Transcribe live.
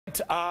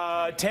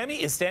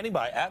Tammie is standing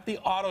by at the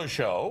auto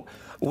show.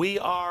 We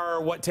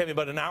are, Tammie,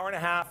 about an hour and a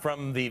half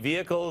from the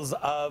vehicles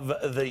of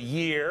the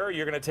year.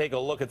 You're going to take a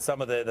look at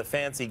some of the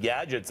fancy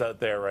gadgets out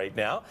there right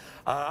now.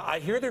 I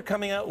hear they're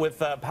coming out with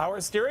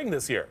power steering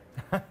this year.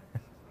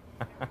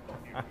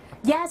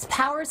 Yes,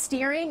 power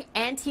steering,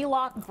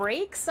 anti-lock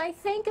brakes, I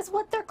think is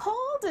what they're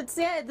called. It's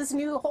this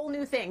whole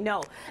new thing.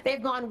 No,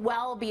 they've gone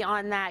well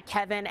beyond that,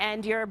 Kevin.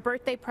 And your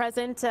birthday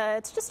present,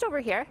 it's just over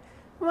here.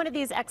 One of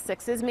these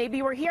X6s.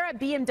 Maybe we're here at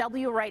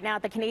BMW right now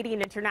at the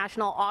Canadian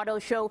International Auto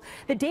Show,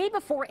 the day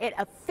before it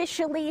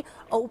officially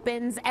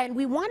opens, and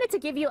we wanted to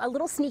give you a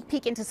little sneak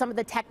peek into some of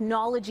the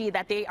technology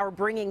that they are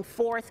bringing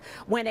forth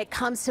when it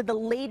comes to the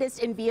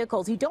latest in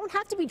vehicles. You don't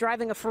have to be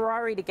driving a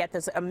Ferrari to get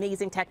this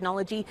amazing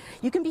technology.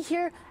 You can be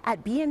here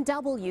at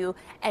BMW,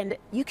 and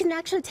you can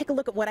actually take a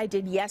look at what I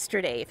did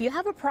yesterday. If you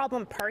have a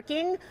problem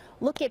parking,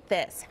 look at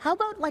this. How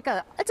about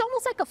it's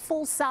almost like a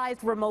full-size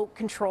remote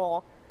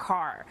control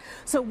car.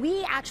 So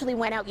we actually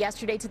went out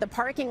yesterday to the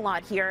parking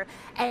lot here,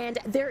 and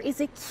there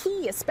is a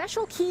key, a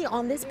special key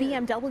on this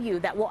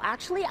BMW that will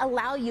actually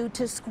allow you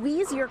to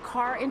squeeze your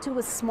car into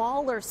a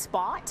smaller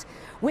spot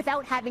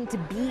without having to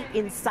be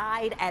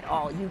inside at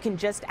all. You can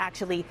just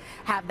actually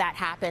have that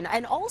happen.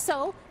 And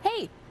also,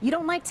 hey, you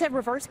don't like to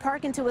reverse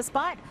park into a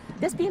spot?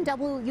 This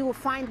BMW, you will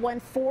find one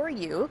for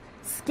you,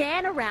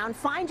 scan around,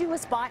 find you a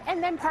spot,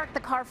 and then park the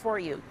car for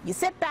you. You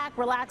sit back,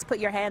 relax, put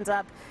your hands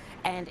up,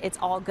 and it's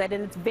all good,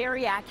 and it's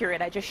very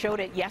accurate. I just showed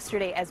it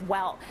yesterday as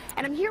well.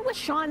 And I'm here with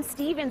Sean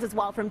Stevens as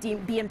well from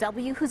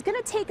BMW, who's going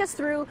to take us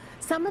through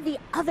some of the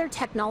other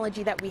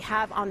technology that we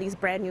have on these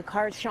brand new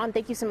cars. Sean,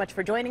 thank you so much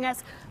for joining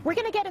us. We're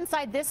going to get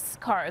inside this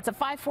car. It's a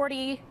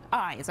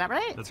 540i, is that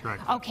right? That's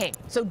correct. Okay,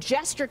 so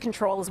gesture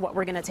control is what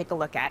we're going to take a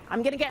look at.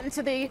 I'm going to get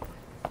into the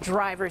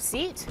driver's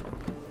seat,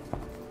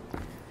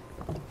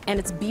 and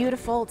it's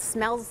beautiful. It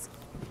smells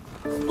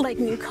like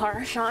new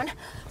car, Sean.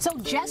 So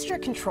gesture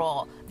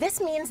control,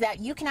 this means that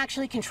you can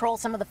actually control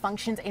some of the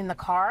functions in the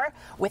car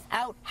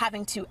without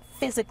having to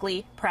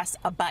physically press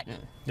a button.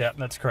 Yeah,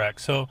 that's correct.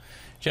 So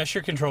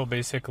gesture control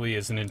basically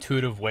is an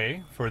intuitive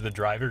way for the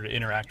driver to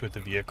interact with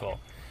the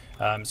vehicle.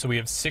 So we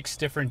have 6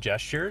 different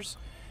gestures.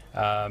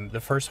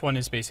 The first one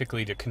is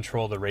basically to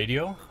control the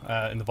radio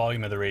and the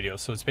volume of the radio.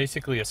 So it's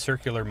basically a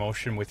circular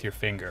motion with your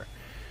finger.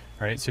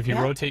 All right, so if you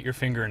rotate your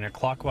finger in a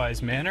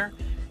clockwise manner,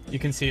 you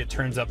can see it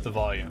turns up the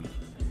volume.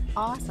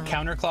 Awesome.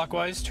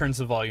 Counterclockwise turns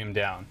the volume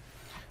down.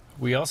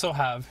 We also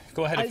have,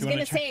 go ahead if you want to.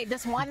 I was going to say,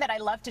 this one that I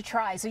love to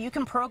try. So you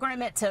can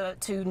program it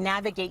to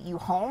navigate you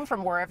home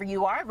from wherever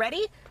you are.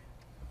 Ready?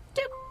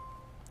 Doop.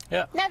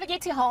 Yeah.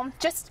 Navigate to home.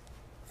 Just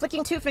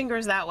flicking 2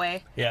 fingers that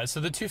way. Yeah, so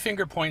the 2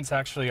 finger points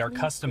actually are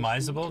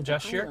customizable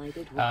gesture.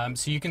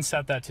 So you can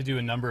set that to do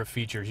a number of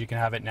features. You can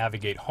have it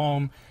navigate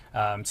home,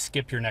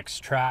 skip your next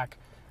track.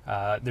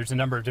 There's a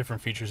number of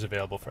different features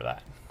available for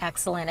that.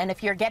 Excellent. And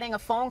if you're getting a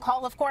phone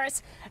call, of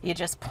course, you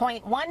just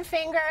point 1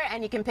 finger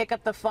and you can pick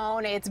up the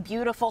phone. It's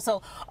beautiful.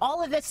 So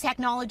all of this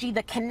technology,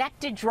 the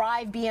connected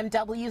drive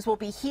BMWs will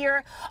be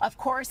here, of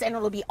course, and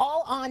it'll be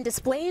all on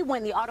display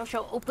when the auto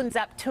show opens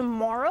up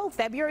tomorrow,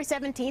 February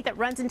 17th. It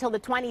runs until the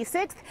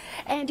 26th.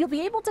 And you'll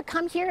be able to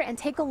come here and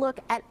take a look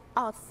at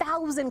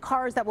 1,000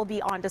 cars that will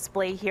be on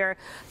display here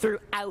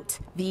throughout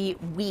the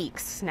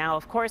weeks. Now,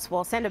 of course,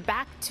 we'll send it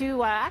back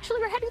to,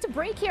 actually, we're heading to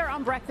break here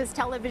on Breakfast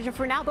Television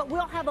for now, but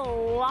we'll have a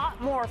lot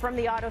more from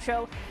the auto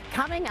show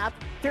coming up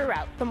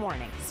throughout the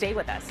morning. Stay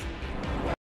with us.